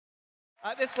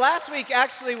This last week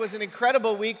actually was an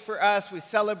incredible week for us. We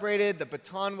celebrated, the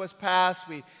baton was passed.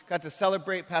 We got to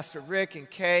celebrate Pastor Rick and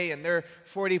Kay and their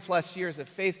 40 plus years of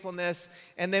faithfulness.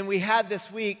 And then we had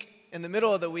this week, in the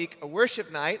middle of the week, a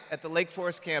worship night at the Lake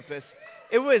Forest campus.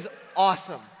 It was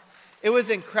awesome. It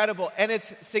was incredible. And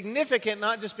it's significant,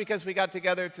 not just because we got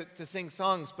together to sing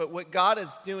songs, but what God is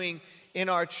doing in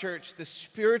our church, the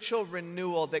spiritual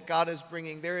renewal that God is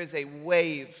bringing. There is a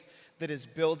wave that is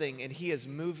building, and He is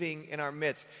moving in our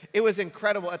midst. It was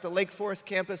incredible. At the Lake Forest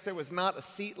campus, there was not a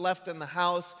seat left in the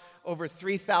house. Over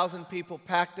 3,000 people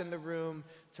packed in the room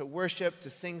to worship,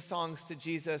 to sing songs to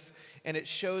Jesus, and it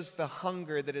shows the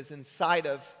hunger that is inside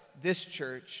of this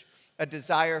church, a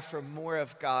desire for more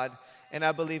of God, and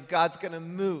I believe God's going to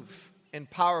move in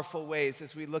powerful ways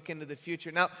as we look into the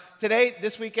future. Now, today,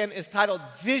 this weekend is titled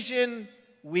Vision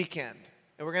Weekend,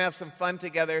 and we're going to have some fun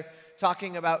together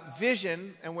talking about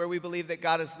vision and where we believe that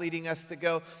God is leading us to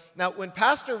go. Now, when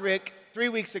Pastor Rick, 3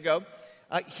 weeks ago,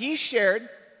 he shared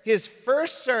his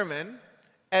first sermon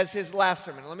as his last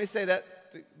sermon. Let me say that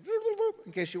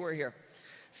in case you weren't here.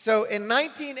 So in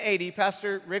 1980,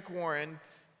 Pastor Rick Warren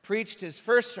preached his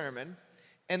first sermon,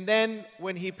 and then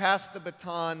when he passed the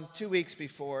baton 2 weeks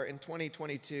before, in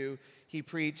 2022, he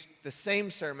preached the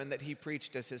same sermon that he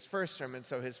preached as his first sermon,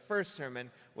 so his first sermon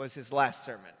was his last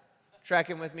sermon.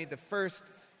 Tracking with me, the first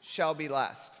shall be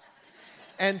last.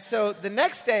 And so the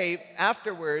next day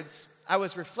afterwards, I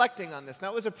was reflecting on this. Now,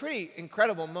 it was a pretty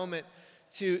incredible moment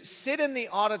to sit in the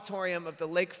auditorium of the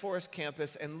Lake Forest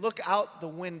campus and look out the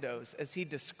windows as he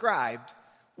described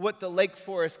what the Lake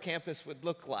Forest campus would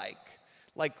look like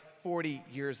 40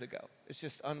 years ago. It's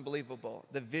just unbelievable,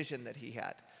 the vision that he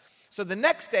had. So the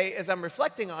next day, as I'm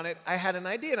reflecting on it, I had an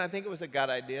idea, and I think it was a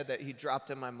God idea that he dropped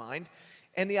in my mind.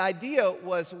 And the idea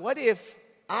was, what if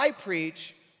I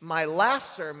preach my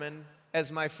last sermon as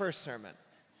my first sermon?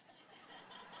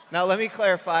 Now, let me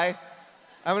clarify.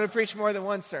 I'm going to preach more than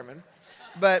one sermon.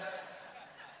 But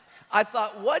I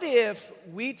thought, what if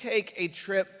we take a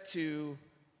trip to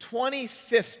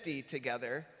 2050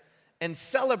 together and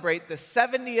celebrate the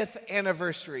 70th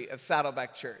anniversary of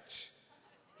Saddleback Church?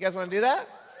 You guys want to do that?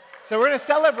 So we're going to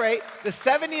celebrate the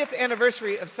 70th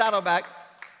anniversary of Saddleback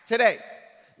today.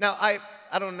 Now, I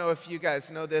don't know if you guys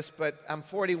know this, but I'm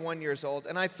 41 years old,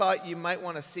 and I thought you might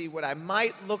want to see what I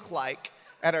might look like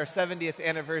at our 70th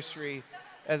anniversary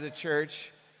as a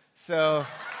church. So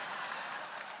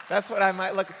that's what I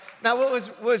might look. Now, what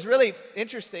was really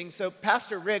interesting, so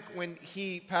Pastor Rick, when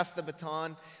he passed the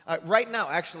baton, right now,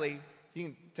 actually, you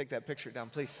can take that picture down,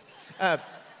 please.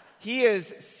 He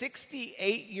is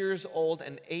 68 years old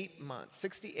and 8 months,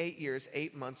 68 years,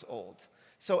 8 months old.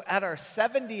 So at our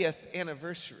 70th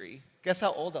anniversary, guess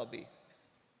how old I'll be?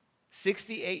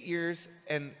 68 years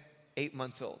and 8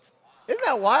 months old. Isn't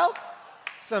that wild?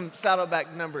 Some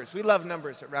Saddleback numbers. We love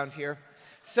numbers around here.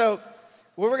 So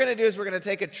what we're going to do is we're going to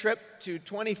take a trip to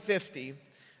 2050.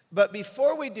 But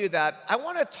before we do that, I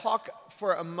want to talk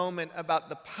for a moment about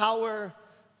the power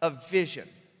of vision.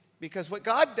 Because what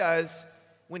God does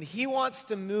when He wants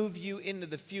to move you into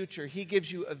the future, He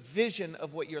gives you a vision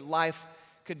of what your life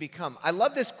could become. I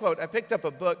love this quote. I picked up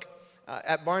a book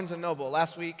at Barnes & Noble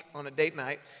last week on a date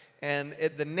night, and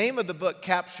the name of the book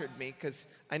captured me because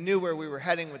I knew where we were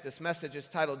heading with this message. It's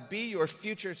titled, Be Your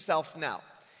Future Self Now.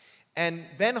 And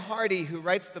Ben Hardy, who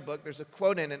writes the book, there's a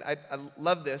quote in it, I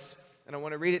love this, and I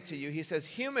want to read it to you. He says,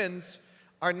 humans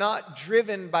are not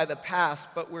driven by the past,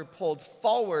 but we're pulled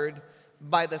forward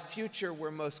by the future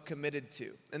we're most committed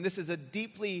to. And this is a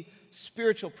deeply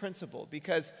spiritual principle,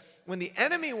 because when the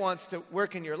enemy wants to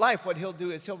work in your life, what he'll do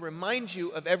is he'll remind you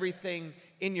of everything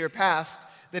in your past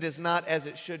that is not as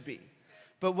it should be.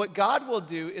 But what God will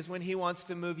do is when He wants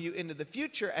to move you into the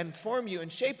future and form you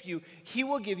and shape you, He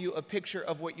will give you a picture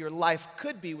of what your life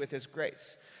could be with His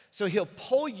grace. So He'll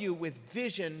pull you with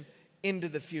vision into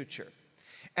the future.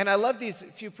 And I love these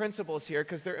few principles here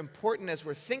because they're important as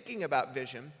we're thinking about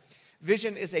vision.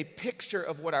 Vision is a picture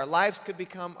of what our lives could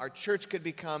become, our church could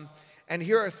become. And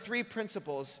here are 3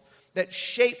 principles that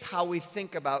shape how we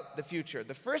think about the future.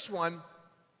 The first one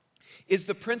is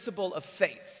the principle of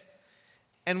faith.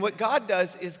 And what God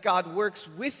does is God works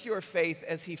with your faith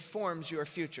as He forms your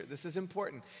future. This is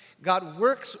important. God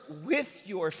works with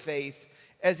your faith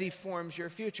as He forms your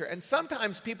future. And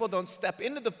sometimes people don't step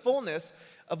into the fullness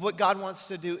of what God wants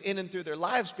to do in and through their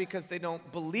lives because they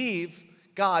don't believe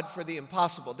God for the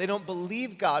impossible. They don't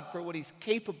believe God for what He's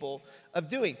capable of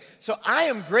doing. So I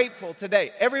am grateful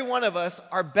today. Every one of us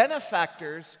are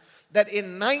benefactors that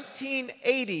in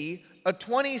 1980, a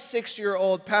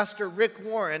 26-year-old Pastor Rick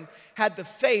Warren had the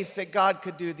faith that God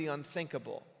could do the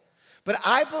unthinkable. But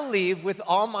I believe with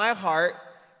all my heart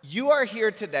you are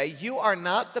here today. You are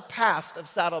not the past of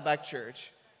Saddleback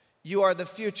Church. You are the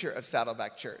future of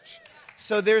Saddleback Church.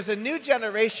 So there's a new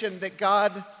generation that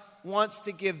God wants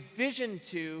to give vision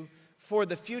to for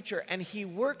the future, and he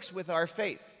works with our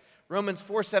faith. Romans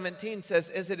 4:17 says,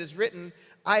 as it is written,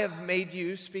 I have made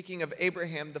you, speaking of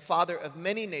Abraham, the father of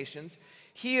many nations.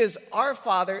 He is our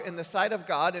father in the sight of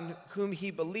God in whom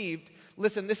he believed.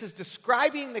 Listen, this is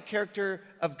describing the character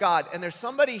of God. And there's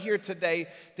somebody here today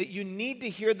that you need to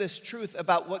hear this truth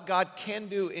about what God can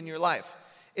do in your life.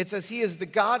 It says he is the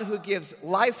God who gives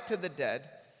life to the dead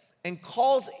and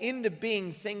calls into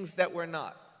being things that were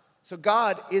not. So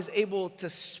God is able to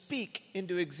speak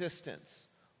into existence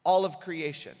all of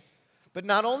creation. But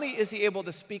not only is he able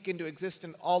to speak into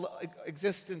existence all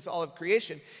of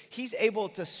creation, he's able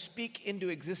to speak into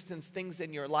existence things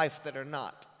in your life that are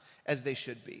not as they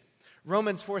should be.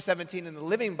 Romans 4:17 in the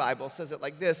Living Bible says it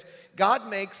like this: God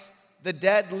makes the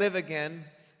dead live again,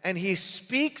 and he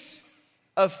speaks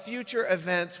of future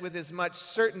events with as much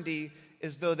certainty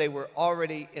as though they were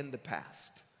already in the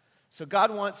past. So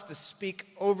God wants to speak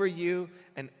over you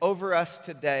and over us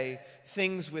today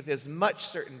things with as much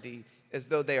certainty as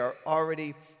though they are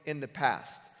already in the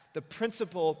past. The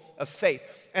principle of faith.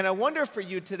 And I wonder for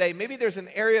you today, maybe there's an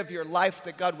area of your life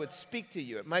that God would speak to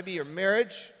you. It might be your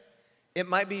marriage. It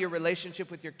might be your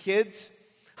relationship with your kids.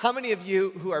 How many of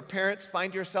you who are parents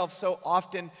find yourself so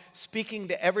often speaking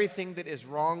to everything that is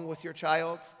wrong with your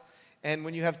child? And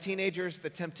when you have teenagers, the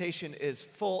temptation is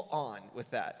full on with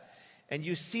that. And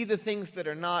you see the things that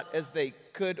are not as they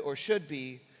could or should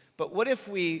be. But what if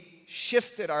we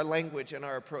shifted our language and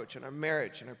our approach and our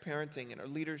marriage and our parenting and our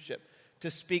leadership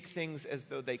to speak things as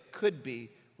though they could be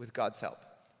with God's help?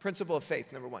 Principle of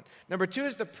faith, number one. Number two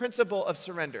is the principle of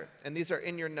surrender. And these are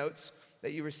in your notes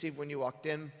that you received when you walked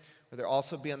in. Or they'll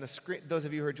also be on the screen. Those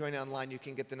of you who are joining online, you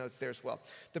can get the notes there as well.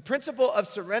 The principle of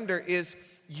surrender is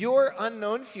your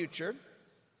unknown future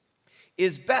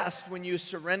is best when you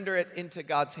surrender it into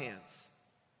God's hands.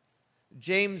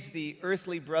 James, the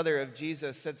earthly brother of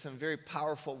Jesus, said some very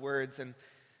powerful words. And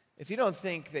if you don't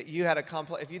think that you had a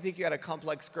complex, if you think you had a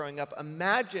complex growing up,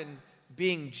 imagine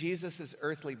being Jesus'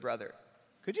 earthly brother.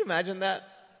 Could you imagine that?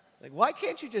 Like, why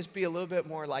can't you just be a little bit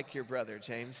more like your brother,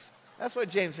 James? That's what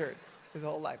James heard his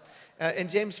whole life. In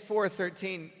James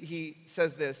 4:13, he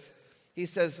says this. He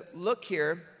says, look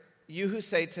here, you who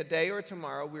say today or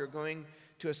tomorrow we are going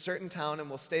to a certain town and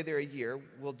we'll stay there a year.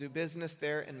 We'll do business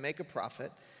there and make a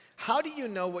profit. How do you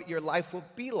know what your life will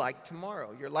be like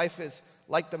tomorrow? Your life is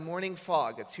like the morning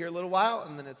fog. It's here a little while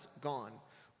and then it's gone.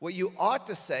 What you ought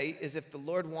to say is if the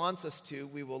Lord wants us to,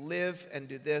 we will live and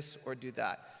do this or do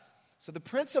that. So the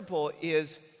principle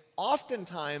is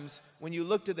oftentimes when you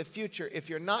look to the future, if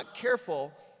you're not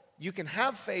careful, you can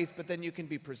have faith, but then you can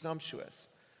be presumptuous.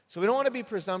 So we don't want to be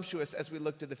presumptuous as we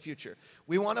look to the future.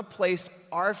 We want to place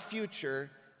our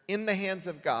future in the hands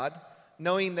of God,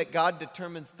 knowing that God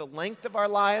determines the length of our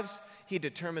lives. He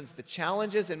determines the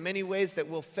challenges in many ways that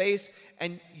we'll face.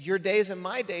 And your days and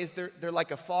my days, they're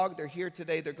like a fog. They're here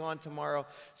today, they're gone tomorrow.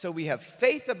 So we have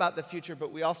faith about the future,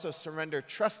 but we also surrender,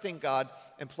 trusting God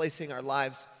and placing our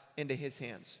lives into his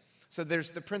hands. So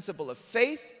there's the principle of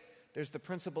faith, there's the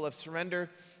principle of surrender,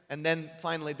 and then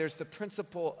finally there's the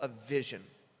principle of vision.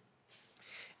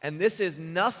 And this is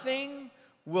nothing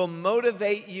will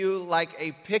motivate you like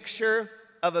a picture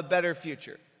of a better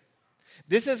future.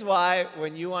 This is why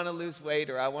when you want to lose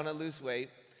weight or I want to lose weight,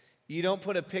 you don't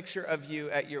put a picture of you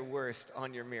at your worst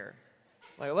on your mirror.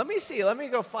 Like, let me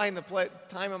go find the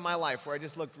time of my life where I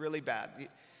just looked really bad.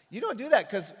 You don't do that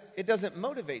because it doesn't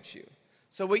motivate you.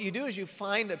 So what you do is you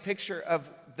find a picture of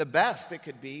the best it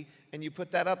could be and you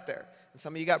put that up there. And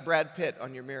some of you got Brad Pitt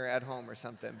on your mirror at home or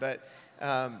something. But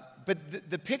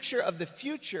the picture of the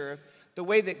future, the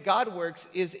way that God works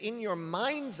is in your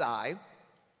mind's eye,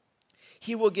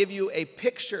 he will give you a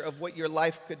picture of what your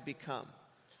life could become.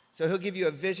 So he'll give you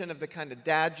a vision of the kind of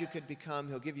dad you could become.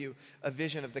 He'll give you a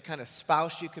vision of the kind of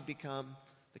spouse you could become,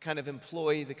 the kind of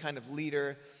employee, the kind of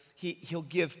leader. He'll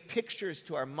give pictures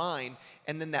to our mind,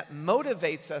 and then that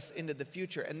motivates us into the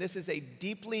future. And this is a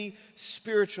deeply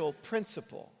spiritual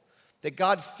principle, that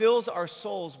God fills our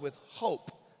souls with hope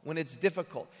when it's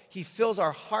difficult. He fills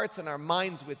our hearts and our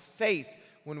minds with faith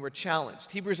when we're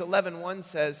challenged. Hebrews 11:1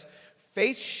 says,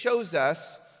 faith shows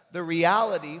us the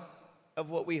reality of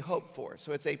what we hope for.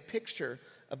 So it's a picture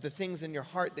of the things in your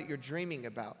heart that you're dreaming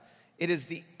about. It is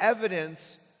the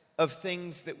evidence of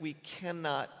things that we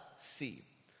cannot see.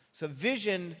 So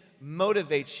vision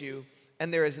motivates you,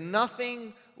 and there is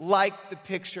nothing like the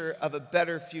picture of a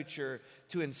better future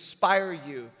to inspire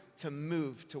you to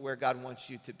move to where God wants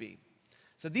you to be.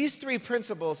 So these three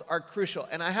principles are crucial.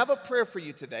 And I have a prayer for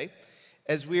you today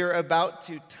as we are about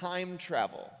to time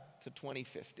travel to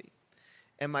 2050.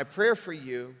 And my prayer for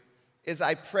you is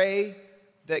I pray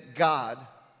that God,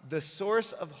 the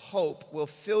source of hope, will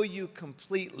fill you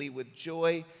completely with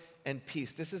joy and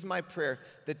peace. This is my prayer,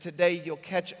 that today you'll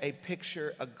catch a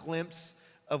picture, a glimpse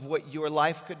of what your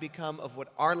life could become, of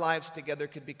what our lives together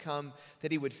could become,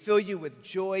 that he would fill you with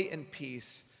joy and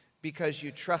peace because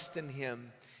you trust in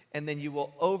him, and then you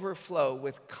will overflow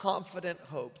with confident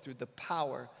hope through the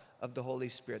power of the Holy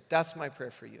Spirit. That's my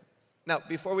prayer for you. Now,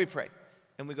 before we pray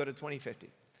and we go to 2050,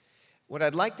 what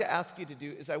I'd like to ask you to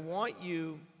do is I want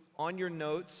you on your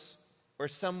notes or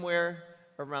somewhere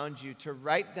around you to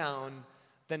write down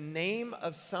the name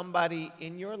of somebody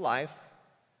in your life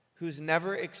who's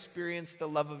never experienced the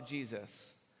love of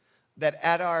Jesus, that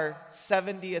at our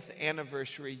 70th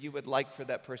anniversary, you would like for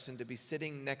that person to be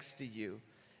sitting next to you,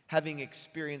 having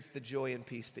experienced the joy and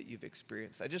peace that you've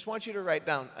experienced. I just want you to write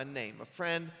down a name, a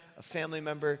friend, a family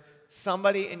member,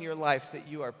 somebody in your life that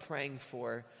you are praying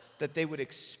for, that they would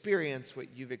experience what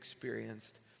you've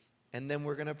experienced. And then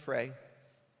we're going to pray,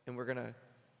 and we're going to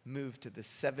move to the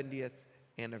 70th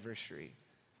anniversary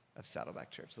of Saddleback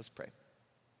Church. Let's pray.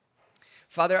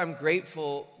 Father, I'm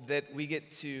grateful that we get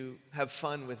to have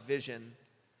fun with vision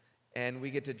and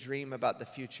we get to dream about the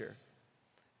future.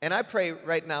 And I pray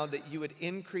right now that you would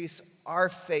increase our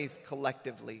faith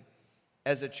collectively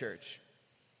as a church,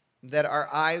 that our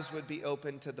eyes would be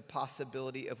open to the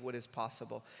possibility of what is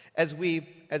possible. As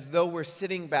though we're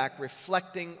sitting back,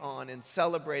 reflecting on and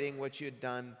celebrating what you had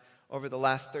done over the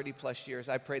last 30 plus years,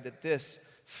 I pray that this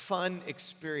fun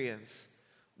experience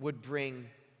would bring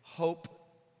hope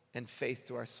and faith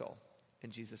to our soul. In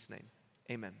Jesus' name,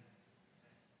 amen.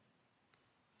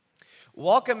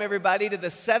 Welcome, everybody, to the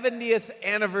 70th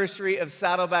anniversary of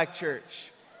Saddleback Church.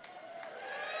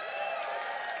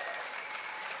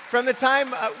 From the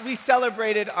time we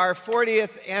celebrated our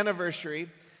 40th anniversary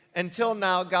until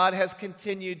now, God has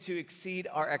continued to exceed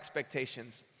our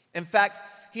expectations. In fact,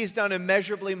 he's done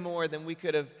immeasurably more than we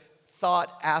could have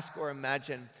thought, asked, or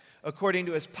imagined, according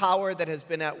to his power that has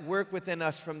been at work within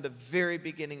us from the very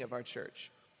beginning of our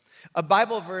church. A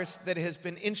Bible verse that has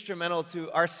been instrumental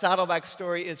to our Saddleback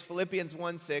story is Philippians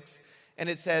 1:6, and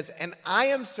it says, "And I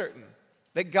am certain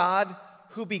that God,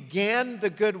 who began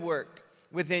the good work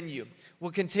within you,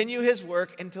 will continue his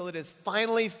work until it is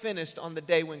finally finished on the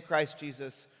day when Christ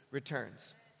Jesus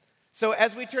returns." So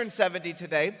as we turn 70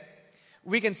 today,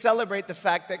 we can celebrate the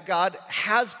fact that God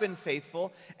has been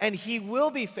faithful, and he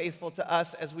will be faithful to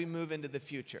us as we move into the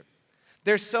future.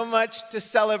 There's so much to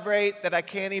celebrate that I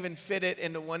can't even fit it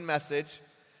into one message.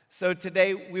 So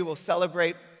today we will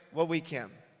celebrate what we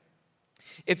can.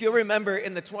 If you'll remember,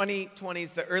 in the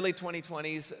 2020s, the early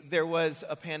 2020s, there was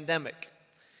a pandemic.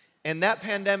 And that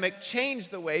pandemic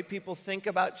changed the way people think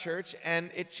about church,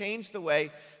 and it changed the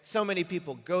way so many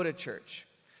people go to church.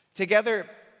 Together,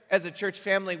 as a church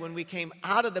family, when we came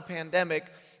out of the pandemic,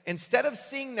 instead of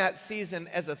seeing that season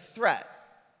as a threat,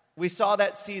 we saw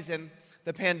that season,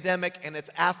 the pandemic and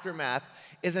its aftermath,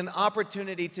 is an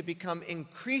opportunity to become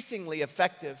increasingly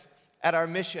effective at our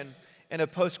mission in a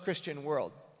post-Christian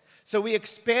world. So we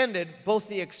expanded both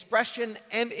the expression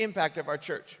and impact of our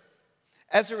church.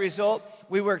 As a result,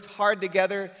 we worked hard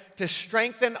together to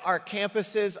strengthen our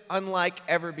campuses unlike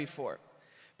ever before.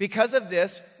 Because of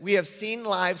this, we have seen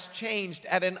lives changed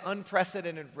at an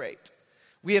unprecedented rate.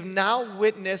 We have now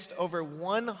witnessed over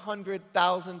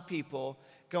 100,000 people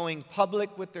going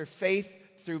public with their faith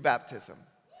through baptism.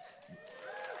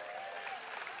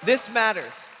 This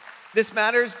matters. This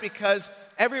matters because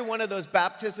every one of those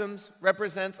baptisms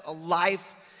represents a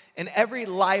life, and every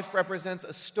life represents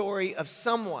a story of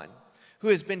someone who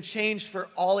has been changed for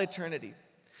all eternity.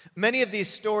 Many of these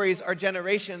stories are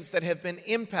generations that have been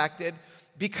impacted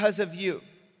because of you.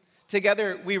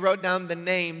 Together, we wrote down the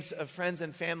names of friends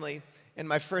and family in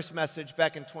my first message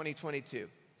back in 2022.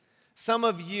 Some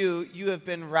of you have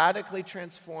been radically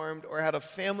transformed or had a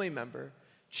family member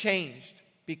changed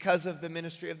because of the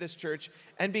ministry of this church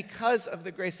and because of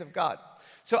the grace of God.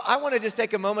 So I want to just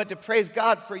take a moment to praise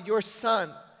God for your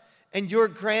son and your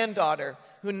granddaughter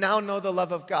who now know the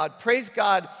love of God. Praise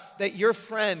God that your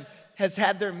friend has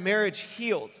had their marriage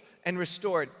healed and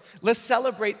restored. Let's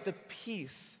celebrate the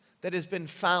peace that has been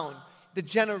found, the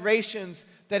generations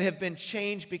that have been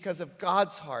changed because of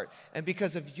God's heart and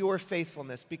because of your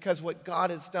faithfulness, because what God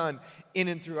has done in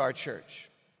and through our church.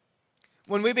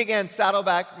 When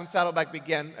Saddleback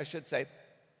began, I should say,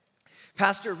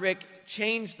 Pastor Rick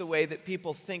changed the way that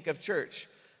people think of church.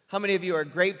 How many of you are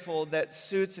grateful that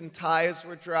suits and ties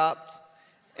were dropped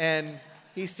and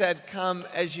he said, "Come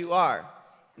as you are"?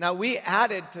 Now, we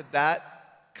added to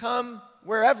that, come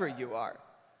wherever you are.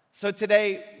 So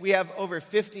today, we have over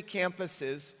 50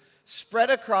 campuses spread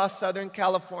across Southern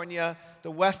California,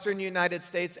 the Western United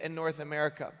States, and North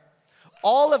America.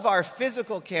 All of our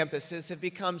physical campuses have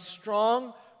become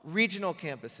strong regional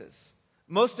campuses.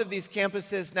 Most of these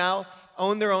campuses now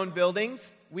own their own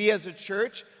buildings. We as a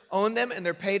church own them, and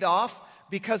they're paid off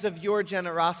because of your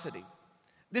generosity.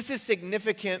 This is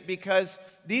significant because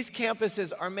these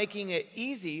campuses are making it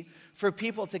easy for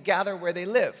people to gather where they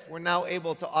live. We're now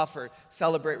able to offer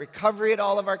Celebrate Recovery at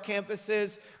all of our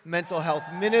campuses, mental health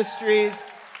ministries,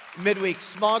 midweek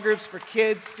small groups for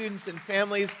kids, students, and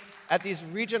families at these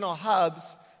regional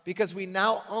hubs because we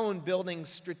now own buildings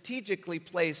strategically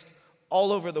placed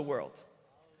all over the world.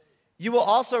 You will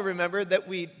also remember that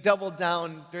we doubled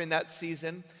down during that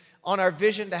season on our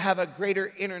vision to have a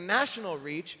greater international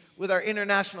reach with our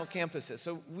international campuses.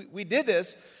 So we did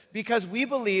this because we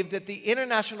believe that the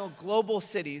international global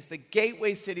cities, the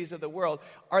gateway cities of the world,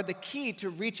 are the key to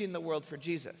reaching the world for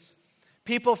Jesus.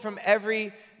 People from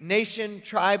every nation,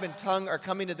 tribe, and tongue are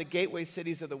coming to the gateway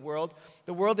cities of the world.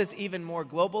 The world is even more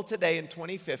global today in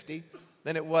 2050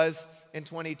 than it was in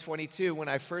 2022 when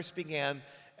I first began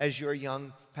as your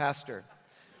young pastor.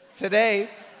 Today,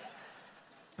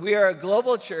 we are a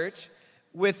global church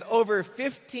with over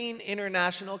 15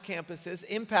 international campuses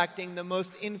impacting the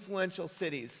most influential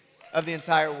cities of the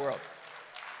entire world.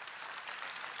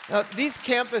 Now, these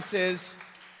campuses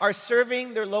are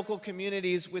serving their local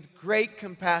communities with great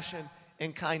compassion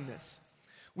and kindness.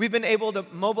 We've been able to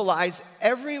mobilize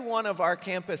every one of our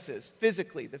campuses,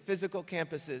 physically, the physical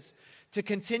campuses, to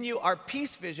continue our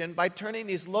peace vision by turning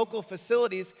these local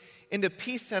facilities into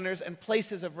peace centers and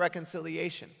places of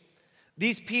reconciliation.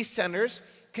 These peace centers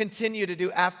continue to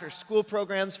do after-school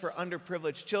programs for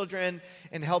underprivileged children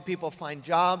and help people find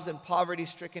jobs in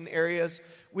poverty-stricken areas.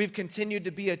 We've continued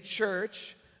to be a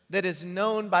church that is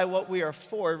known by what we are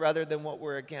for rather than what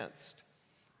we're against.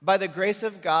 By the grace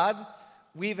of God,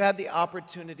 we've had the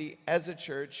opportunity as a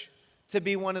church to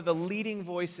be one of the leading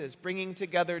voices, bringing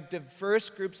together diverse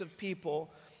groups of people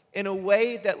in a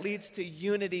way that leads to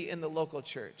unity in the local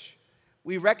church.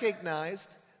 We recognized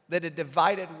that a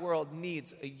divided world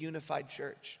needs a unified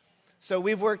church. So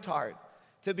we've worked hard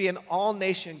to be an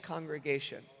all-nation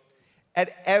congregation.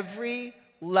 At every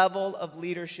level of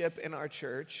leadership in our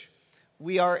church,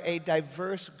 we are a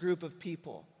diverse group of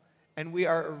people, and we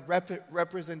are a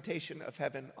representation of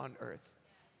heaven on earth.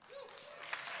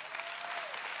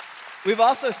 We've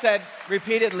also said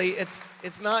repeatedly,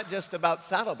 it's not just about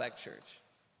Saddleback Church.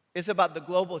 It's about the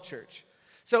global church.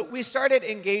 So we started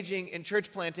engaging in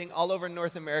church planting all over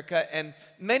North America, and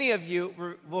many of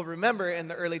you will remember in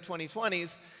the early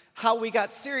 2020s how we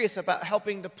got serious about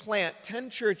helping to plant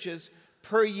 10 churches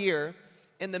per year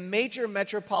in the major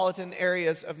metropolitan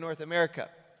areas of North America.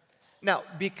 Now,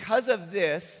 because of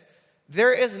this,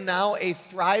 there is now a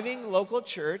thriving local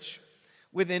church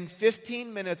within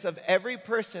 15 minutes of every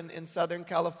person in Southern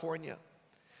California.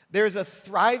 There's a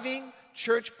thriving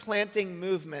church planting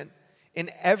movement in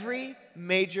every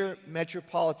major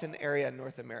metropolitan area in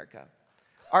North America.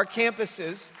 Our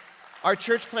campuses, our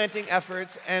church planting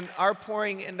efforts, and our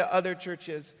pouring into other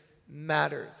churches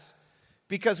matters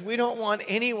because we don't want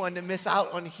anyone to miss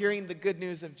out on hearing the good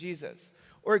news of Jesus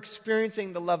or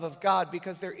experiencing the love of God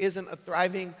because there isn't a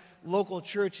thriving local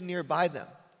church nearby them.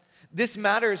 This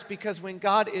matters because when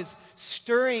God is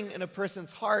stirring in a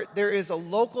person's heart, there is a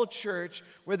local church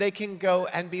where they can go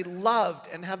and be loved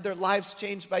and have their lives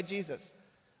changed by Jesus.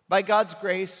 By God's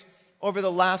grace, over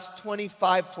the last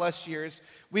 25 plus years,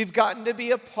 we've gotten to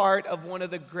be a part of one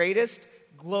of the greatest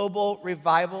global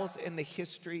revivals in the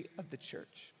history of the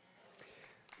church.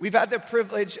 We've had the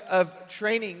privilege of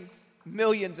training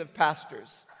millions of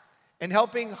pastors and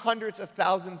helping hundreds of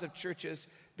thousands of churches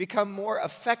become more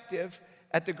effective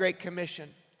at the Great Commission.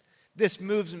 This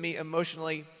moves me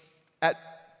emotionally at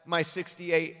my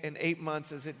 68 and 8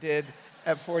 months as it did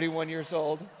at 41 years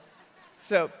old.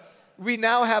 So we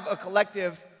now have a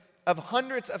collective of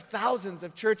hundreds of thousands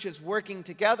of churches working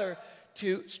together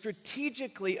to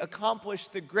strategically accomplish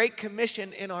the Great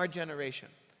Commission in our generation.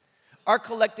 Our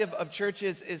collective of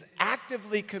churches is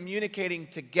actively communicating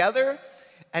together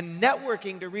and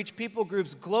networking to reach people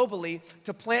groups globally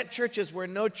to plant churches where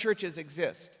no churches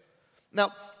exist.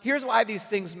 Now, here's why these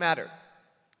things matter.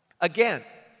 Again,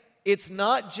 it's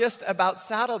not just about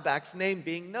Saddleback's name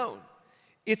being known.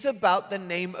 It's about the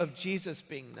name of Jesus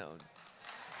being known.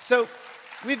 So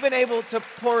we've been able to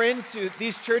pour into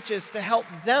these churches to help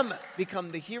them become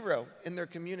the hero in their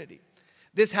community.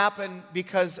 This happened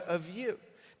because of you.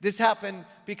 This happened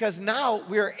because now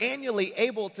we're annually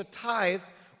able to tithe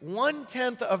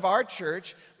 1/10 of our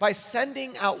church by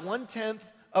sending out 1/10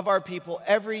 of our people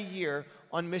every year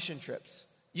on mission trips.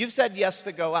 You've said yes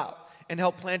to go out and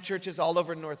help plant churches all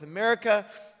over North America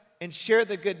and share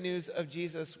the good news of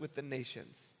Jesus with the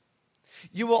nations.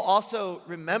 You will also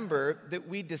remember that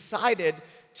we decided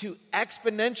to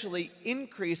exponentially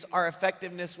increase our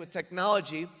effectiveness with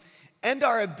technology and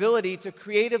our ability to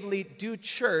creatively do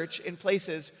church in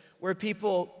places where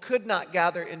people could not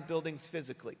gather in buildings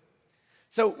physically.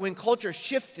 So when culture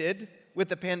shifted with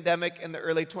the pandemic in the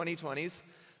early 2020s,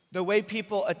 the way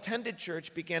people attended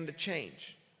church began to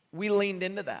change. We leaned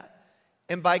into that.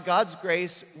 And by God's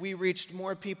grace, we reached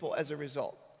more people as a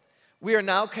result. We are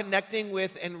now connecting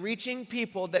with and reaching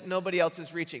people that nobody else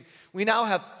is reaching. We now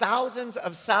have thousands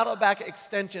of Saddleback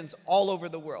extensions all over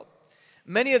the world.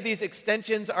 Many of these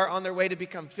extensions are on their way to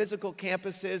become physical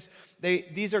campuses.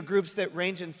 These are groups that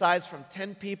range in size from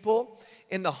 10 people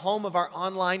in the home of our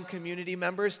online community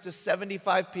members to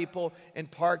 75 people in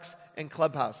parks and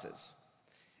clubhouses.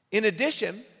 In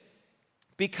addition,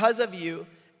 because of you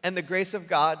and the grace of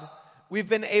God, we've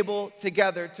been able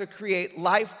together to create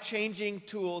life-changing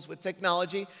tools with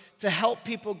technology to help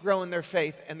people grow in their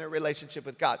faith and their relationship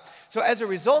with God. So as a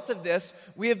result of this,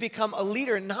 we have become a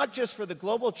leader not just for the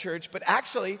global church, but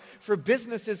actually for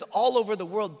businesses all over the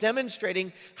world,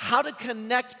 demonstrating how to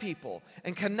connect people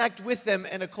and connect with them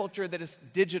in a culture that is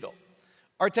digital.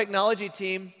 Our technology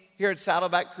team here at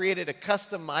Saddleback created a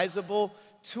customizable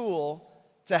tool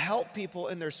to help people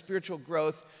in their spiritual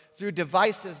growth through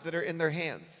devices that are in their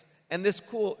hands. And this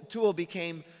cool tool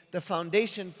became the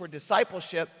foundation for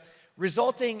discipleship,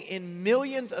 resulting in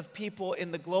millions of people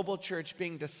in the global church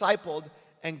being discipled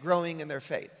and growing in their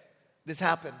faith. This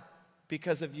happened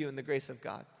because of you and the grace of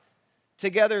God.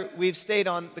 Together, we've stayed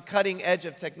on the cutting edge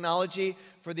of technology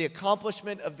for the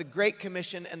accomplishment of the Great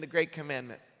Commission and the Great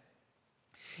Commandment.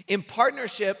 In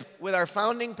partnership with our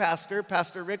founding pastor,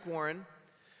 Pastor Rick Warren,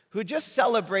 who just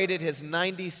celebrated his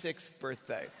 96th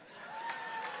birthday.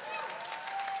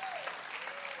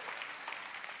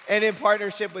 And in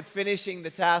partnership with Finishing the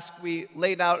Task, we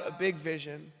laid out a big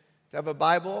vision to have a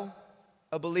Bible,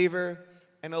 a believer,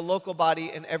 and a local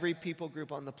body in every people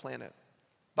group on the planet.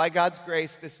 By God's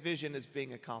grace, this vision is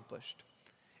being accomplished,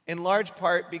 in large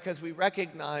part because we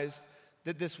recognized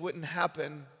that this wouldn't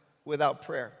happen without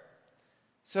prayer.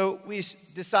 So we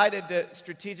decided to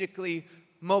strategically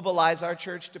mobilize our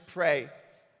church to pray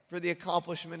for the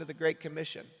accomplishment of the Great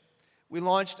Commission. We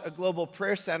launched a global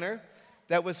prayer center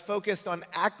that was focused on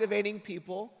activating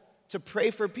people to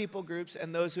pray for people groups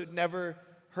and those who'd never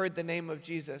heard the name of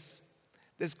Jesus.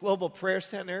 This global prayer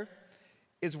center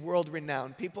is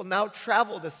world-renowned. People now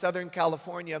travel to Southern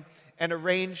California and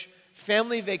arrange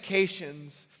family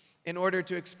vacations in order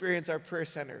to experience our prayer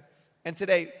center. And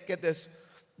today, get this,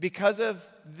 because of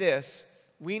this,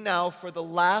 we now, for the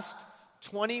last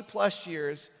 20-plus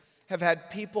years, have had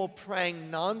people praying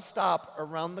nonstop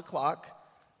around the clock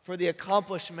for the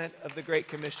accomplishment of the Great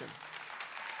Commission.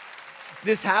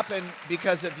 This happened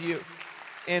because of you.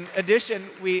 In addition,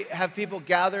 we have people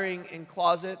gathering in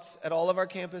closets at all of our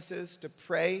campuses to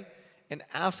pray and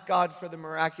ask God for the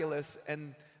miraculous,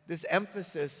 and this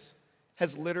emphasis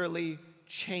has literally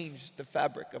changed the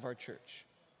fabric of our church.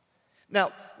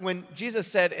 Now, when Jesus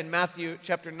said in Matthew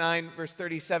chapter 9, verse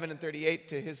 37 and 38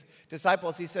 to his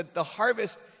disciples, he said, "The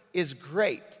harvest is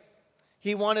great."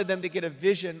 He wanted them to get a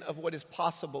vision of what is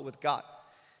possible with God.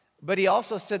 But he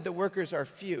also said the workers are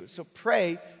few. So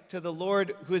pray to the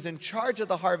Lord who is in charge of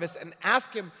the harvest and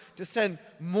ask him to send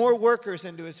more workers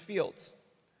into his fields.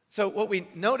 So what we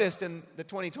noticed in the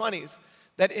 2020s,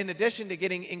 that in addition to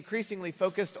getting increasingly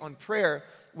focused on prayer,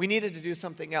 we needed to do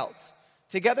something else.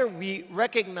 Together we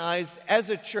recognized as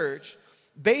a church,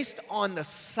 based on the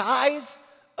size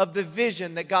of the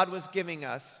vision that God was giving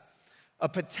us, a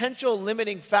potential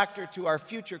limiting factor to our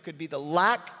future could be the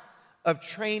lack of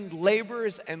trained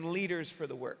laborers and leaders for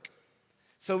the work.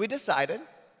 So we decided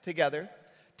together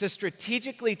to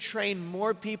strategically train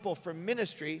more people for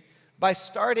ministry by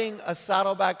starting a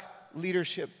Saddleback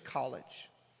Leadership College.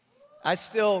 I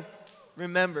still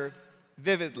remember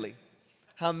vividly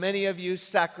how many of you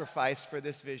sacrificed for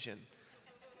this vision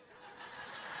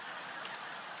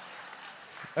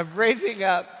of raising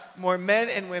up more men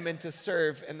and women to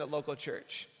serve in the local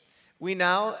church. We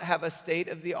now have a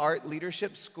state-of-the-art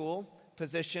leadership school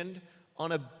positioned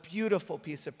on a beautiful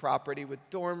piece of property with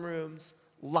dorm rooms,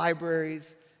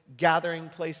 libraries, gathering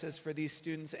places for these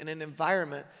students, and an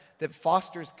environment that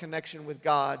fosters connection with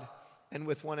God and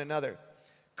with one another.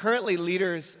 Currently,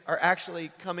 leaders are actually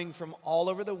coming from all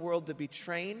over the world to be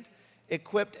trained,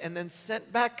 equipped, and then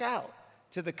sent back out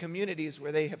to the communities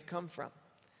where they have come from.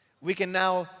 we can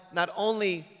now not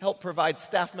only help provide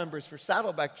staff members for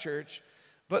Saddleback Church,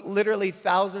 but literally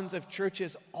thousands of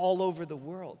churches all over the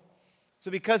world.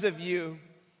 So because of you,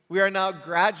 we are now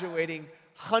graduating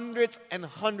hundreds and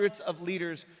hundreds of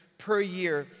leaders per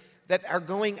year that are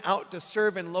going out to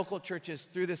serve in local churches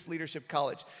through this leadership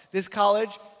college. This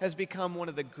college has become one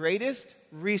of the greatest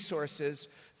resources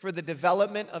for the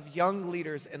development of young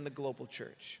leaders in the global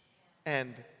church.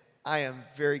 And I am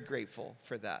very grateful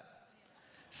for that.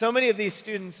 So many of these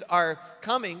students are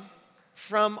coming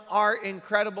from our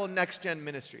incredible Next Gen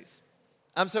ministries.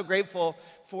 I'm so grateful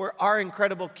for our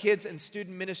incredible kids and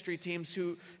student ministry teams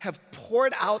who have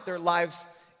poured out their lives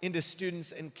into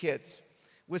students and kids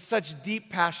with such deep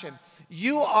passion.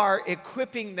 You are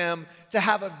equipping them to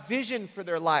have a vision for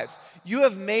their lives. You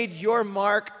have made your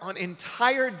mark on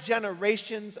entire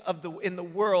generations in the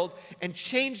world and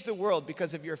changed the world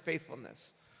because of your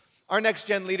faithfulness. Our Next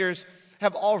Gen leaders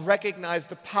have all recognized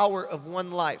the power of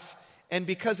one life. And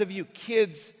because of you,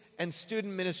 kids and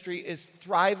student ministry is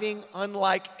thriving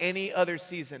unlike any other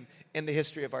season in the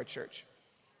history of our church.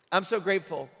 I'm so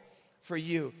grateful for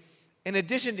you. In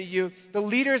addition to you, the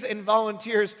leaders and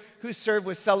volunteers who serve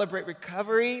with Celebrate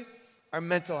Recovery, our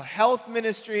mental health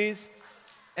ministries,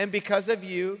 and because of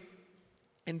you,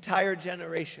 entire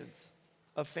generations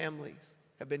of families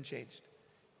have been changed.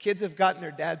 Kids have gotten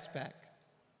their dads back.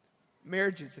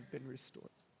 Marriages have been restored.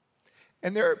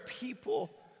 And there are people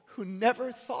who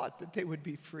never thought that they would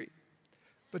be free,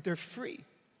 but they're free.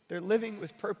 They're living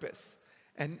with purpose,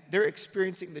 and they're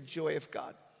experiencing the joy of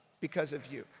God because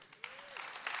of you.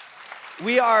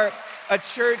 We are a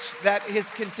church that has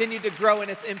continued to grow in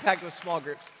its impact with small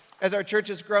groups. As our church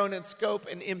has grown in scope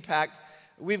and impact,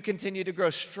 we've continued to grow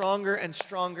stronger and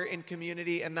stronger in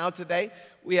community. And now today,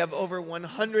 we have over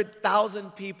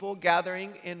 100,000 people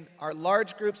gathering in our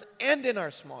large groups and in our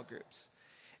small groups.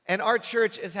 And our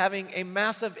church is having a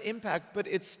massive impact, but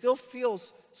it still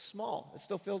feels small. It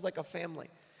still feels like a family.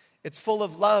 It's full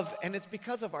of love, and it's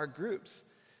because of our groups.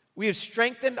 We have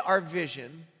strengthened our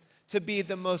vision to be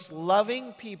the most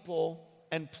loving people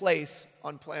and place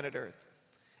on planet Earth.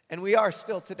 And we are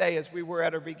still today, as we were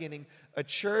at our beginning, a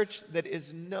church that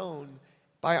is known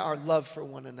by our love for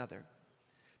one another.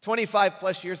 25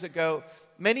 plus years ago,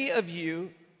 many of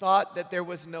you thought that there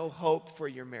was no hope for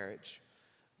your marriage.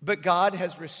 But God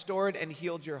has restored and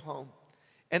healed your home.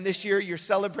 And this year, you're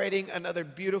celebrating another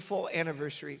beautiful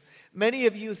anniversary. Many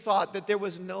of you thought that there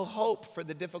was no hope for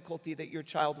the difficulty that your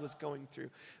child was going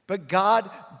through. But God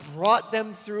brought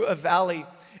them through a valley.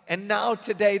 And now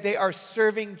today, they are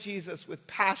serving Jesus with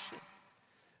passion.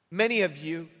 Many of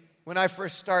you, when I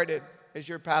first started as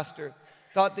your pastor,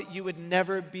 thought that you would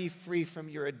never be free from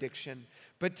your addiction.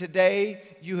 But today,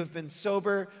 you have been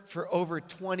sober for over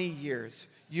 20 years.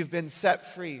 You've been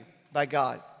set free by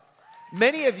God.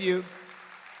 Many of you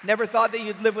never thought that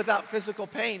you'd live without physical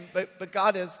pain, but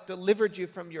God has delivered you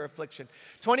from your affliction.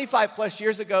 25 plus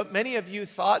years ago, many of you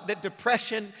thought that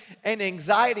depression and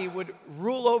anxiety would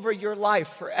rule over your life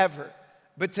forever.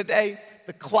 But today,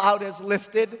 the cloud has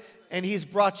lifted and He's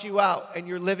brought you out and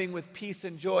you're living with peace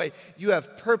and joy. You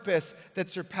have purpose that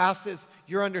surpasses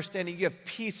your understanding. You have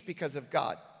peace because of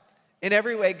God. In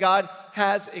every way, God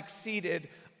has exceeded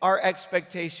our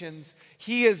expectations.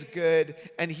 He is good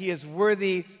and He is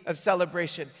worthy of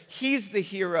celebration. He's the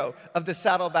hero of the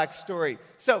Saddleback story.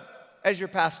 So, as your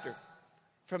pastor,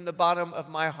 from the bottom of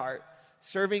my heart,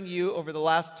 serving you over the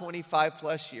last 25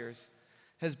 plus years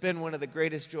has been one of the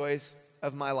greatest joys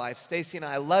of my life. Stacy and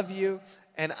I love you,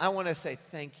 and I want to say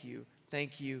thank you,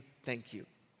 thank you, thank you.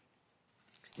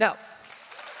 Now,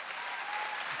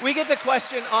 we get the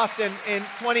question often in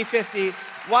 2050,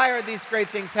 why are these great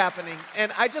things happening?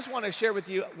 And I just want to share with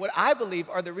you what I believe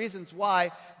are the reasons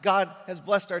why God has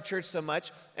blessed our church so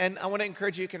much. And I want to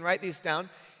encourage you can write these down.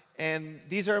 And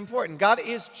these are important. God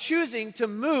is choosing to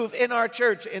move in our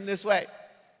church in this way.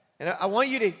 And I want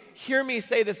you to hear me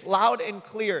say this loud and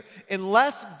clear.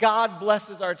 Unless God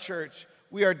blesses our church,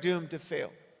 we are doomed to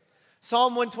fail.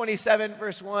 Psalm 127,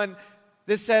 verse 1,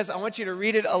 this says, I want you to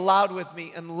read it aloud with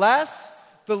me. Unless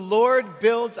the Lord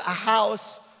builds a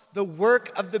house, the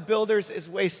work of the builders is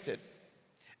wasted.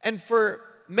 And for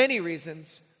many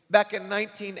reasons, back in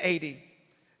 1980,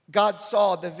 God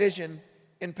saw the vision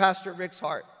in Pastor Rick's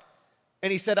heart.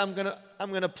 And He said, I'm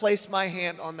gonna place my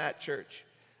hand on that church.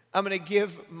 I'm gonna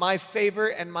give my favor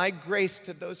and my grace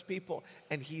to those people.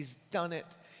 And He's done it.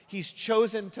 He's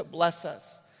chosen to bless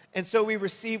us. And so we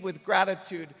receive with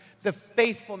gratitude the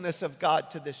faithfulness of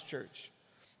God to this church.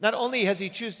 Not only has He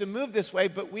chosen to move this way,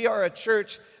 but we are a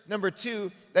church, number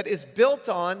 2, that is built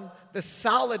on the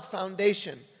solid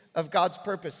foundation of God's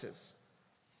purposes.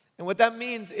 And what that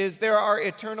means is there are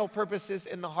eternal purposes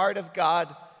in the heart of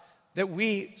God that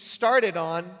we started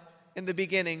on in the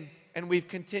beginning and we've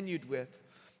continued with.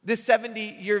 This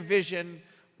 70-year vision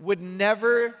would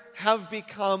never have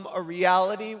become a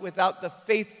reality without the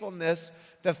faithfulness,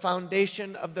 the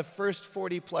foundation of the first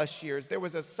 40 plus years. There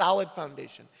was a solid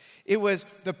foundation. It was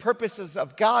the purposes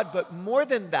of God, but more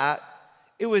than that,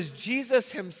 it was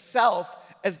Jesus himself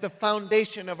as the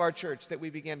foundation of our church that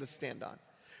we began to stand on.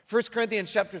 1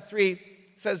 Corinthians chapter 3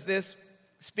 says this,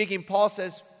 speaking, Paul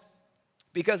says,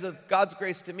 because of God's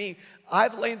grace to me,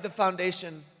 I've laid the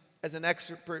foundation as an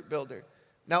expert builder.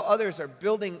 Now others are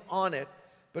building on it,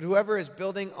 but whoever is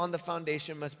building on the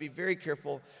foundation must be very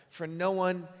careful, for no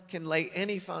one can lay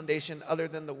any foundation other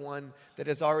than the one that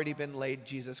has already been laid,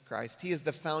 Jesus Christ. He is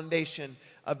the foundation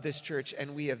of this church,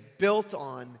 and we have built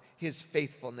on his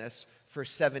faithfulness for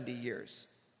 70 years.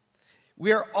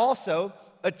 We are also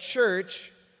a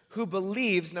church who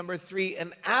believes, number 3,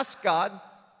 and asks God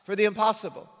for the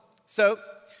impossible. So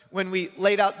when we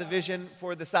laid out the vision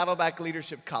for the Saddleback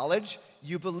Leadership College,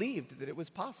 you believed that it was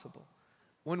possible.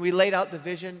 When we laid out the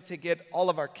vision to get all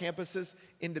of our campuses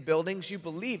into buildings, you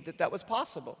believed that that was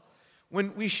possible.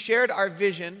 When we shared our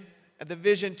vision and the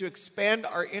vision to expand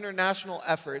our international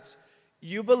efforts,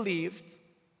 you believed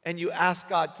and you asked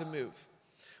God to move.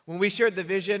 When we shared the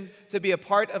vision to be a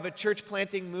part of a church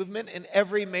planting movement in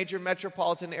every major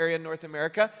metropolitan area in North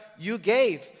America, you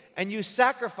gave and you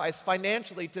sacrificed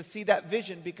financially to see that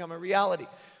vision become a reality.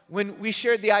 When we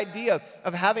shared the idea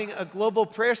of having a global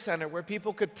prayer center where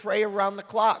people could pray around the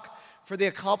clock for the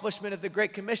accomplishment of the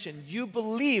Great Commission, you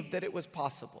believed that it was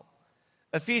possible.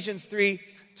 Ephesians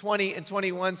 3:20 and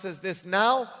 21 says this,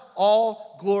 now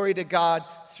all glory to God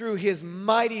through his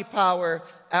mighty power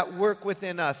at work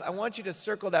within us. I want you to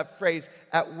circle that phrase,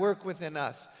 at work within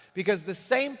us. Because the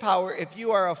same power, if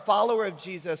you are a follower of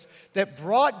Jesus, that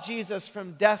brought Jesus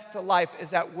from death to life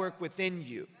is at work within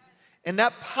you. And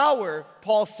that power,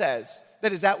 Paul says,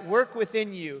 that is at work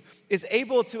within you is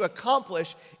able to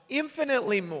accomplish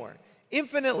infinitely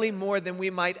more than we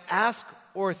might ask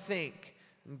or think.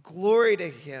 And glory to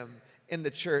him in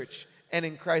the church and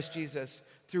in Christ Jesus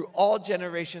through all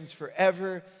generations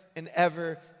forever and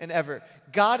ever and ever.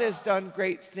 God has done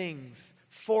great things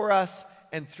for us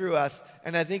and through us,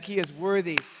 and I think he is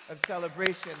worthy of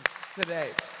celebration today.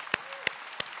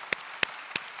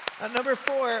 Number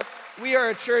 4, we are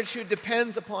a church who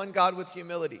depends upon God with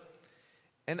humility.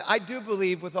 And I do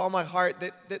believe with all my heart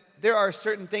that there are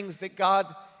certain things that God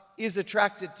is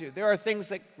attracted to. There are things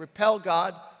that repel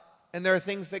God, and there are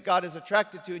things that God is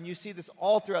attracted to, and you see this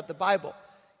all throughout the Bible.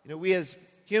 You know, we as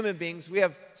human beings, we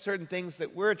have certain things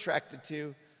that we're attracted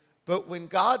to, but when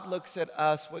God looks at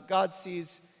us, what God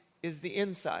sees is the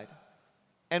inside.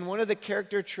 And one of the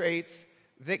character traits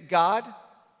that God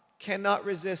cannot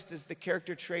resist is the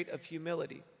character trait of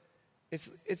humility.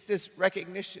 It's this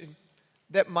recognition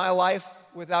that my life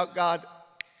without God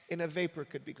in a vapor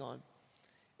could be gone.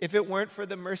 If it weren't for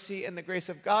the mercy and the grace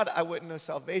of God, I wouldn't know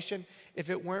salvation. If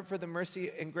it weren't for the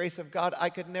mercy and grace of God, I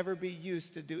could never be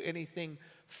used to do anything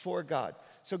for God.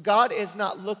 So God is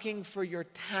not looking for your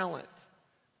talent.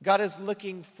 God is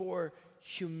looking for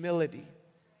humility.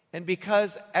 And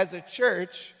because as a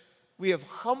church, we have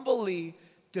humbly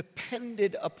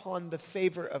depended upon the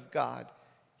favor of God,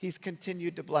 he's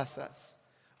continued to bless us.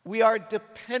 We are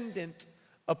dependent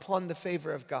upon the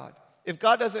favor of God. If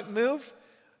God doesn't move,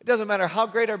 it doesn't matter how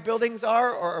great our buildings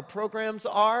are or our programs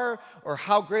are or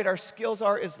how great our skills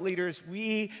are as leaders,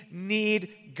 we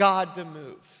need God to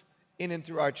move in and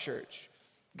through our church.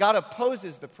 God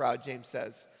opposes the proud, James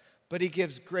says, but he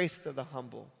gives grace to the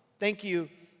humble. Thank you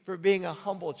for being a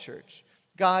humble church.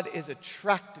 God is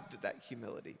attracted to that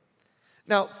humility.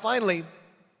 Now, finally,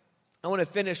 I want to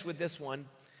finish with this one,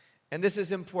 and this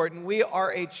is important. We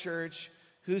are a church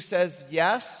who says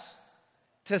yes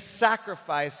to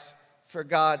sacrifice for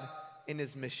God in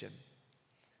his mission.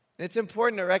 And it's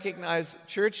important to recognize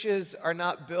churches are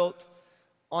not built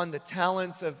on the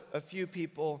talents of a few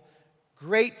people.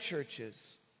 Great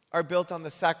churches are built on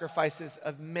the sacrifices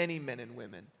of many men and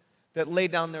women that lay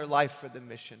down their life for the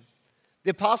mission.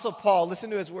 The Apostle Paul, listen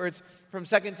to his words from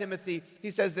 2 Timothy.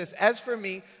 He says this, as for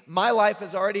me, my life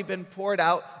has already been poured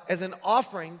out as an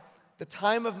offering. The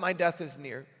time of my death is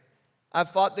near. I've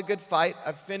fought the good fight.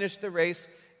 I've finished the race,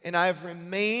 and I have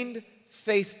remained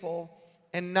faithful.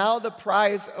 And now the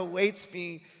prize awaits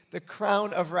me, the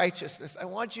crown of righteousness. I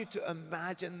want you to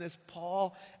imagine this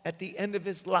Paul at the end of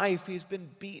his life. He's been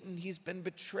beaten, he's been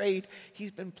betrayed,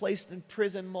 he's been placed in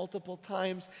prison multiple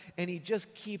times, and he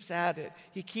just keeps at it.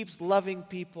 He keeps loving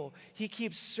people, he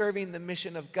keeps serving the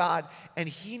mission of God, and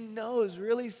he knows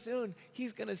really soon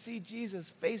he's going to see Jesus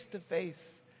face to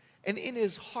face. And in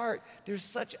his heart, there's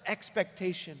such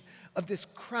expectation of this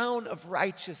crown of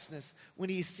righteousness when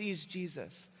he sees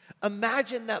Jesus.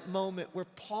 Imagine that moment where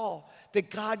Paul,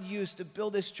 that God used to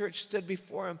build his church, stood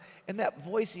before him, and that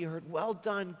voice he heard, "Well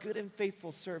done, good and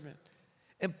faithful servant."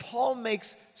 And Paul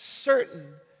makes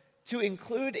certain to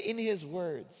include in his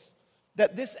words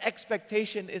that this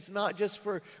expectation is not just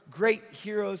for great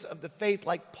heroes of the faith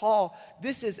like Paul.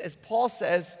 This is, as Paul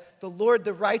says, the Lord,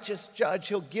 the righteous judge,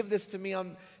 he'll give this to me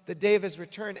on the day of his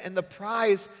return. And the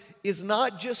prize is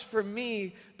not just for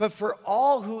me, but for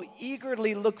all who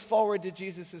eagerly look forward to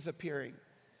Jesus' appearing.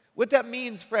 What that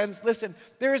means, friends, listen,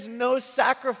 there is no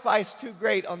sacrifice too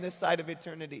great on this side of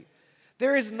eternity.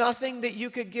 There is nothing that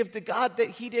you could give to God that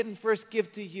he didn't first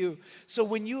give to you. So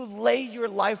when you lay your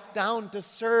life down to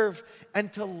serve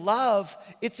and to love,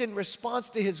 it's in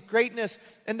response to his greatness.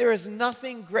 And there is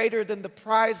nothing greater than the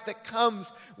prize that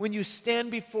comes when you stand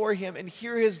before him and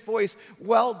hear his voice,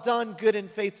 "Well done, good and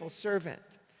faithful servant."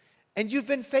 And you've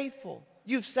been faithful,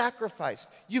 you've sacrificed,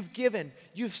 you've given,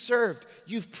 you've served,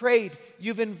 you've prayed,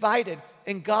 you've invited,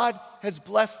 and God has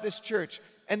blessed this church.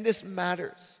 And this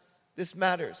matters. This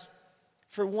matters.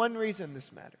 For one reason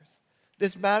this matters.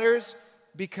 This matters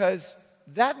because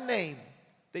that name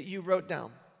that you wrote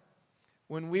down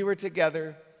when we were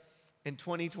together in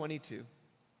 2022,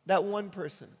 that one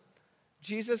person,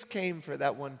 Jesus came for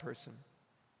that one person.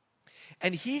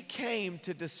 And he came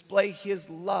to display his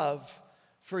love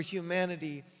for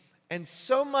humanity, and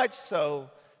so much so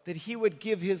that he would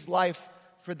give his life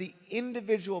for the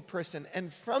individual person.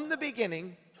 And from the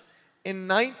beginning, in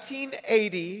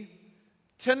 1980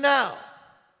 to now,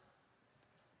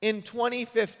 in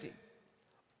 2050,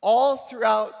 all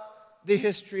throughout the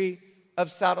history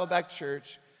of Saddleback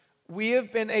Church, we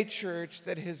have been a church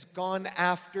that has gone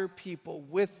after people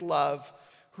with love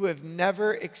who have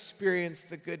never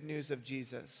experienced the good news of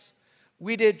Jesus.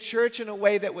 We did church in a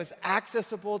way that was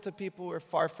accessible to people who are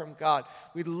far from God.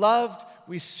 We loved,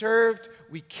 we served,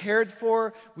 we cared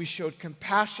for, we showed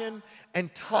compassion,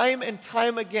 and time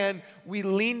again, we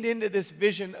leaned into this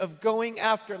vision of going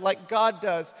after, like God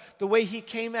does, the way he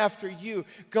came after you,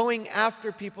 going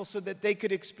after people so that they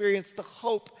could experience the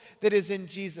hope that is in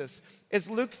Jesus.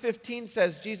 As Luke 15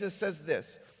 says, Jesus says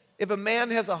this, "If a man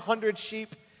has 100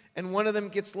 sheep and one of them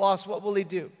gets lost, what will he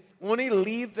do? Won't he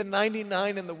leave the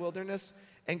 99 in the wilderness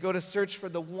and go to search for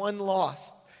the one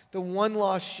lost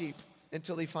sheep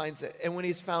until he finds it? And when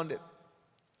he's found it,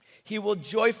 he will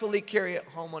joyfully carry it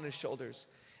home on his shoulders.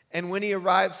 And when he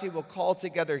arrives, he will call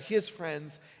together his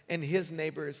friends and his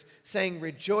neighbors, saying,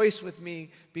 'Rejoice with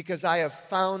me, because I have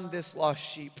found this lost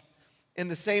sheep.' In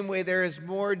the same way, there is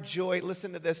more joy,"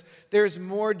 listen to this, "there is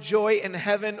more joy in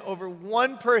heaven over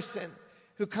one person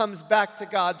who comes back to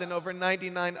God than over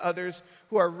 99 others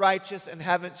who are righteous and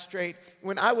haven't strayed."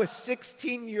 When I was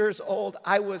 16 years old,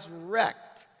 I was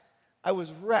wrecked. I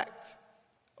was wrecked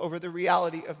over the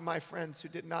reality of my friends who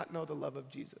did not know the love of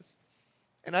Jesus.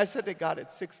 And I said to God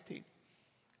at 16,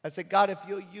 I said, "God, if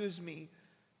you'll use me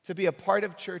to be a part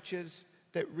of churches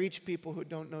that reach people who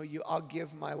don't know you, I'll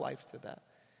give my life to that."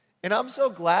 And I'm so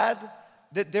glad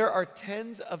that there are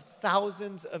tens of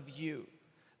thousands of you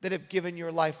that have given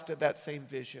your life to that same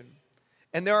vision.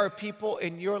 And there are people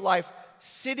in your life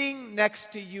sitting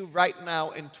next to you right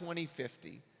now in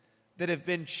 2050 that have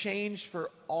been changed for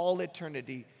all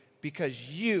eternity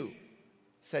because you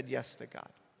said yes to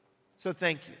God. So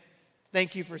thank you.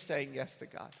 Thank you for saying yes to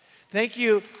God. Thank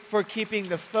you for keeping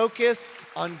the focus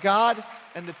on God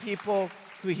and the people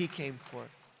who he came for.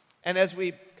 And as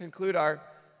we conclude our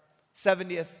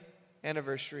 70th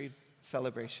anniversary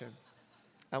celebration,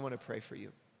 I want to pray for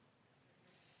you.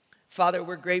 Father,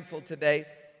 we're grateful today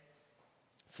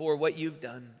for what you've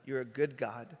done. You're a good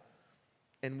God,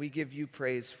 and we give you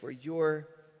praise for your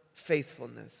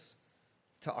faithfulness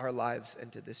to our lives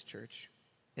and to this church.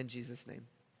 In Jesus' name,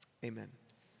 amen.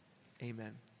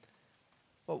 Amen.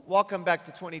 Well, welcome back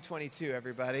to 2022,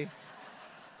 everybody.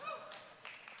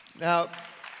 Now,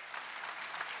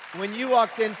 when you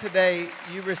walked in today,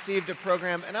 you received a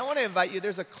program, and I want to invite you,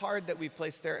 there's a card that we've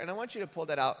placed there, and I want you to pull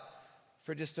that out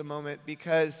for just a moment,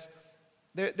 because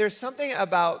there's something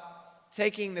about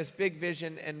taking this big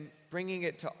vision and bringing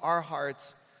it to our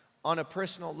hearts on a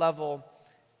personal level.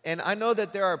 And I know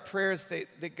that there are prayers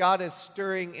that God is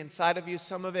stirring inside of you.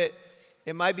 Some of it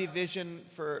might be vision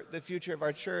for the future of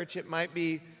our church. It might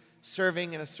be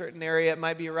serving in a certain area. It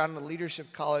might be around a leadership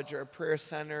college or a prayer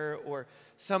center or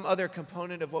some other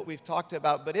component of what we've talked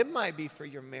about, but it might be for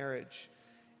your marriage.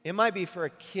 It might be for a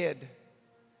kid.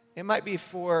 It might be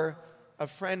for a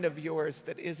friend of yours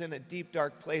that is in a deep,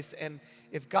 dark place. And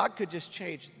if God could just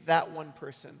change that one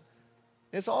person,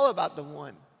 it's all about the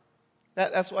one.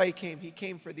 That's why he came. He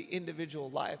came for the individual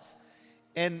lives.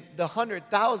 And the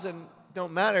 100,000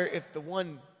 don't matter if the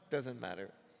one doesn't matter.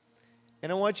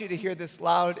 And I want you to hear this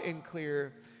loud and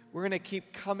clear. We're going to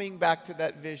keep coming back to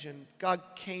that vision. God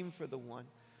came for the one.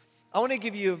 I want to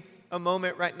give you a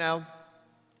moment right now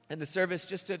in the service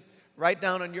just to write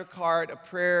down on your card a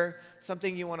prayer,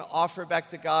 something you want to offer back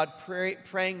to God,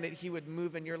 praying that he would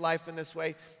move in your life in this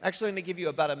way. Actually, I'm going to give you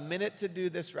about a minute to do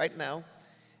this right now.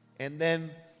 And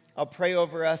then I'll pray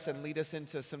over us and lead us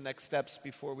into some next steps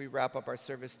before we wrap up our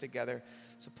service together.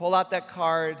 So pull out that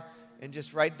card and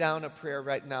just write down a prayer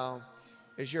right now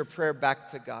as your prayer back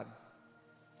to God.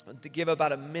 To give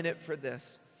about a minute for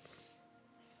this.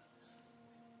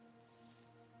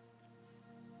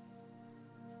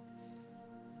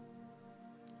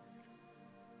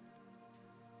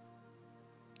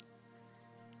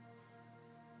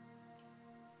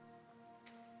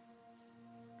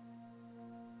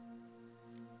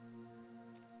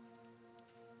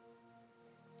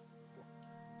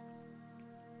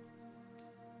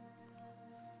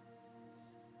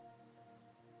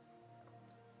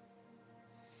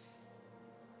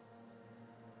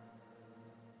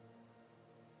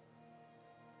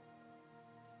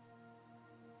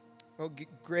 Oh,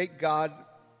 great God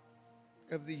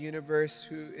of the universe,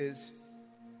 who is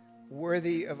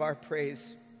worthy of our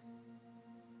praise.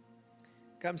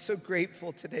 God, I'm so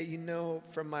grateful today. You know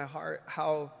from my heart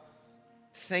how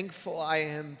thankful I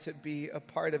am to be a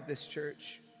part of this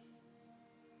church.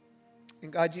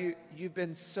 And God, you've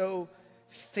been so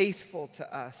faithful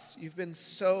to us. You've been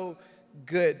so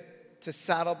good to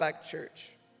Saddleback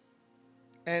Church.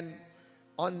 And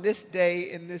on this day,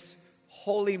 in this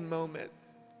holy moment,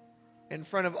 in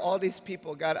front of all these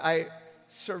people, God, I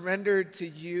surrender to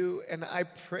you, and I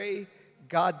pray,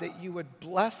 God, that you would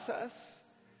bless us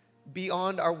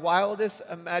beyond our wildest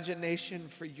imagination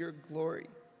for your glory.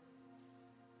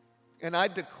 And I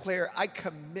declare, I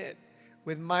commit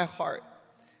with my heart,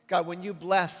 God, when you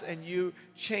bless and you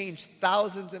change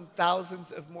thousands and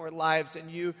thousands of more lives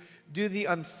and you do the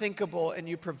unthinkable and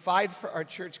you provide for our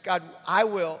church, God, I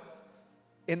will,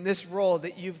 in this role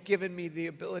that you've given me the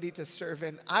ability to serve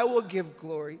in, I will give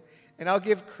glory and I'll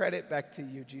give credit back to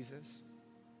you, Jesus.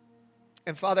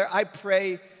 And Father, I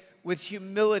pray with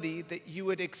humility that you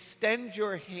would extend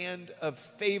your hand of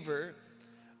favor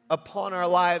upon our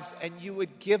lives and you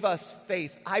would give us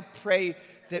faith. I pray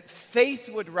that faith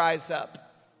would rise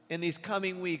up in these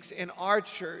coming weeks in our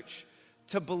church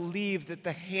to believe that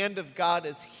the hand of God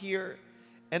is here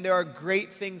and there are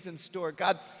great things in store.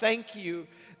 God, thank you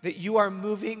that you are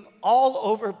moving all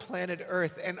over planet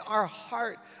Earth, and our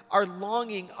heart, our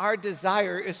longing, our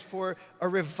desire is for a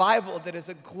revival that is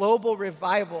a global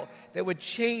revival that would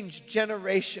change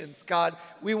generations. God,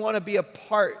 we want to be a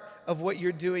part of what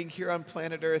you're doing here on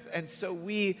planet Earth, and so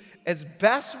we, as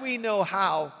best we know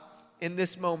how, in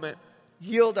this moment,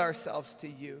 yield ourselves to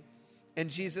you. In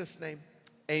Jesus' name,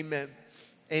 amen.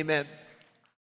 Amen.